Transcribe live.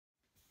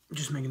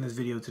just making this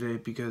video today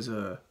because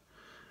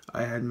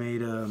I had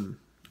made a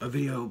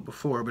video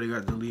before, but it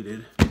got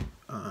deleted.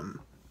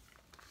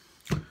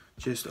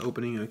 Just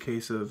opening a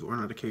case of, or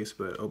not a case,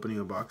 but opening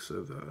a box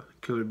of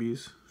Killer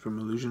Bees from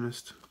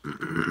Illusionist.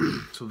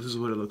 So this is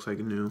what it looks like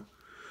new.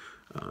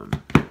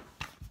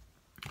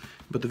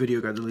 But the video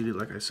got deleted,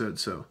 like I said.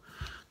 So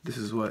this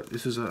is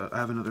I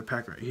have another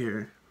pack right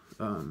here.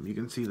 You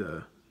can see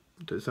the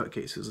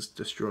case is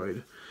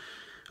destroyed.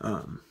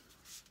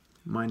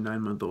 My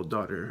 9-month-old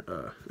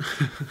daughter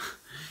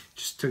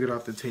just took it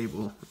off the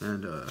table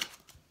and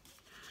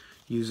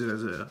used it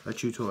as a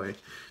chew toy.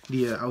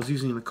 I was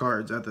using the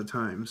cards at the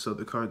time, so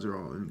the cards are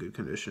all in good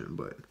condition,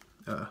 but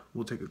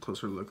we'll take a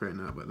closer look right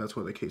now. But that's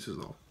why the case is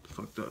all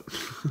fucked up.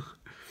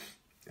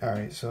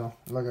 Alright, so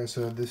like I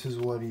said, this is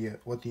what the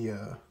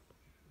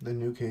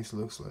new case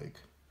looks like,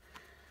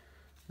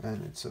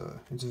 and it's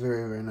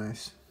very, very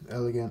nice,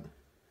 elegant.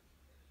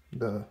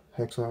 The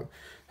hexagon,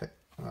 I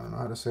don't know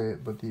how to say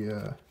it, but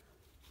the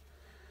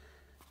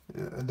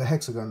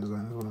hexagon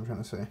design is what I'm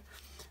trying to say.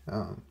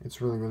 It's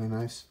really, really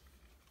nice.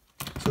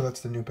 So that's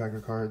the new pack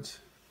of cards.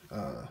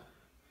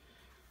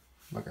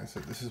 Like I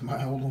said, this is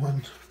my old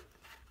one.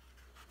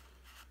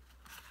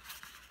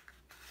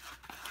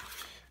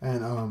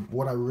 And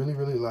what I really,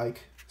 really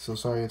like, so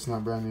sorry it's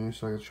not brand new,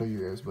 so I can show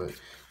you guys, but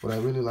what I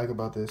really like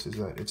about this is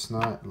that it's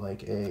not like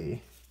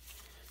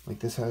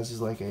this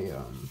has like a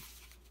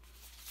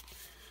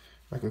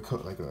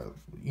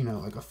you know,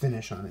 like a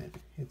finish on it.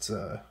 It's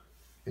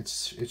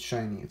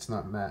shiny, it's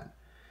not matte.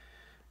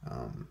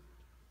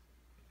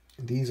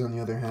 These, on the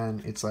other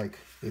hand, it's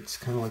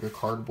kind of like a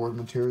cardboard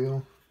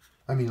material.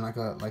 I mean, like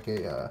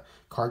a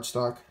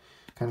cardstock.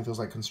 Kind of feels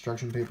like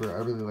construction paper. I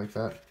really like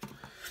that.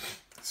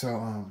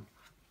 So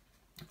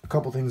a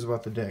couple things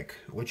about the deck.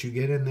 What you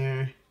get in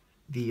there,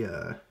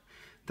 the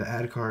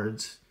ad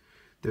cards.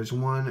 There's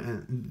one,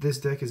 and this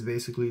deck is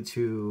basically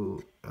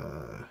to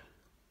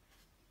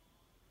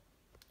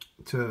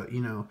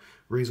you know,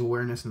 raise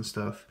awareness and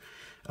stuff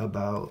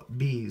about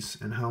bees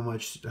and how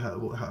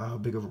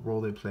big of a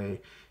role they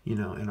play, you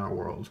know, in our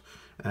world.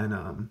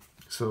 And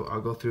so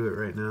I'll go through it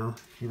right now.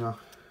 You know,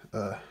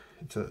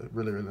 it's a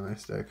really, really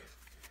nice deck.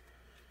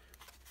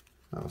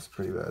 That was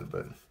pretty bad,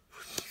 but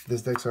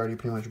this deck's already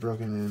pretty much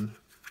broken in.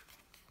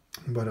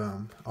 But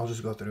I'll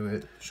just go through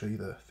it, show you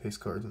the face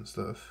cards and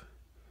stuff.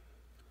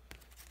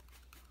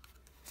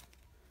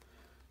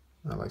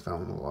 I like that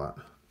one a lot.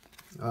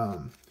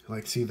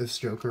 Like, see, this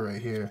Joker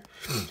right here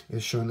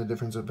is showing the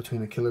difference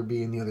between a killer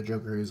bee and the other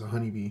Joker is a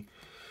honeybee.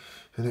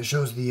 And it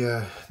shows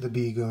the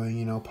bee going,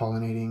 you know,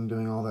 pollinating,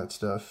 doing all that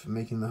stuff,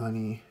 making the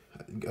honey,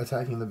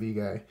 attacking the bee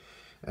guy.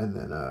 And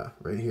then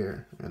right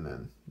here, and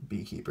then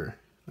beekeeper.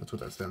 That's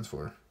what that stands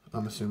for,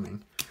 I'm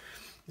assuming.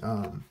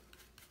 I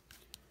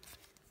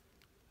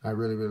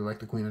really, really like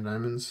the Queen of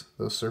Diamonds.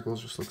 Those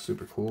circles just look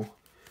super cool.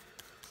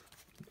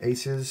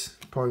 Aces,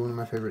 probably one of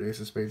my favorite Ace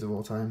of Spades of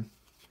all time.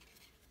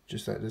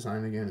 Just that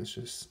design again is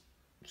just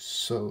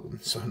so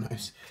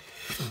nice.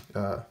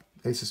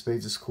 Ace of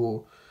Spades is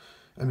cool.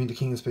 I mean, the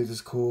King of Spades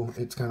is cool.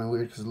 It's kind of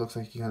weird because it looks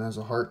like he kind of has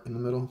a heart in the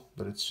middle,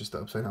 but it's just the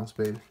upside down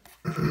spade.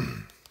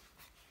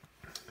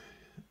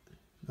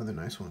 Another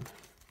nice one.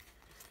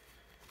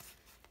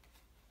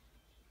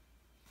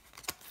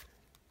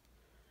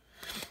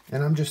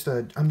 And I'm just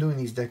I'm doing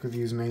these deck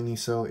reviews mainly,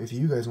 so if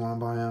you guys want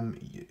to buy them,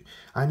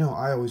 I know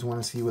I always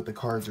want to see what the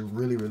cards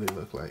really, really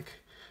look like.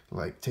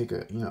 Like, take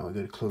a, you know, a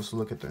good close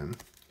look at them.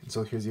 And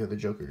so here's the other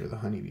Joker, the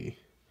honeybee,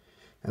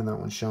 and that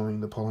one's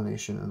showing the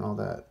pollination and all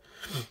that.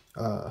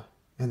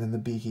 And then the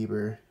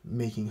beekeeper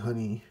making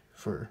honey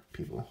for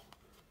people.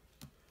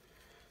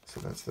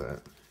 So that's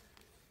that.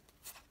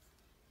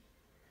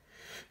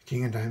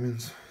 King of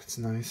Diamonds, it's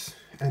nice.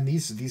 And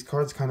these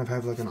cards kind of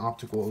have like an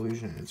optical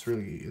illusion. It's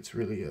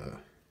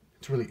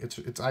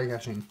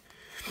eye-catching.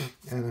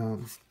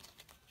 And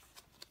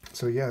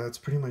so yeah, that's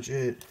pretty much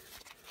it.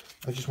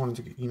 I just wanted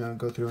to, you know,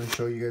 go through and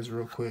show you guys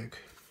real quick,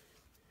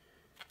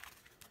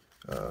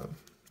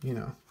 you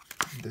know,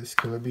 this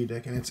Killer Bee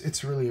deck, and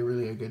it's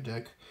really a good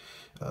deck.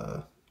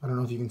 I don't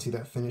know if you can see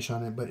that finish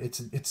on it, but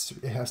it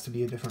has to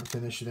be a different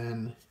finish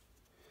than,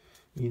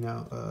 you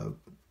know,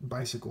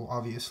 Bicycle.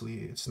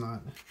 Obviously, it's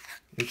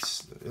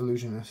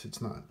Illusionist.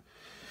 It's not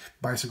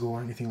Bicycle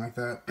or anything like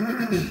that.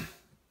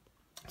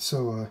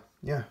 So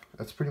yeah,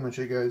 that's pretty much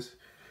it, guys.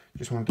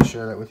 Just wanted to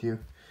share that with you.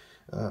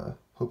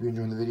 Hope you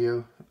enjoyed the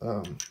video,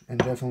 and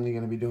definitely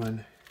going to be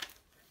doing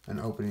an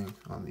opening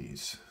on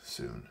these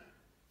soon.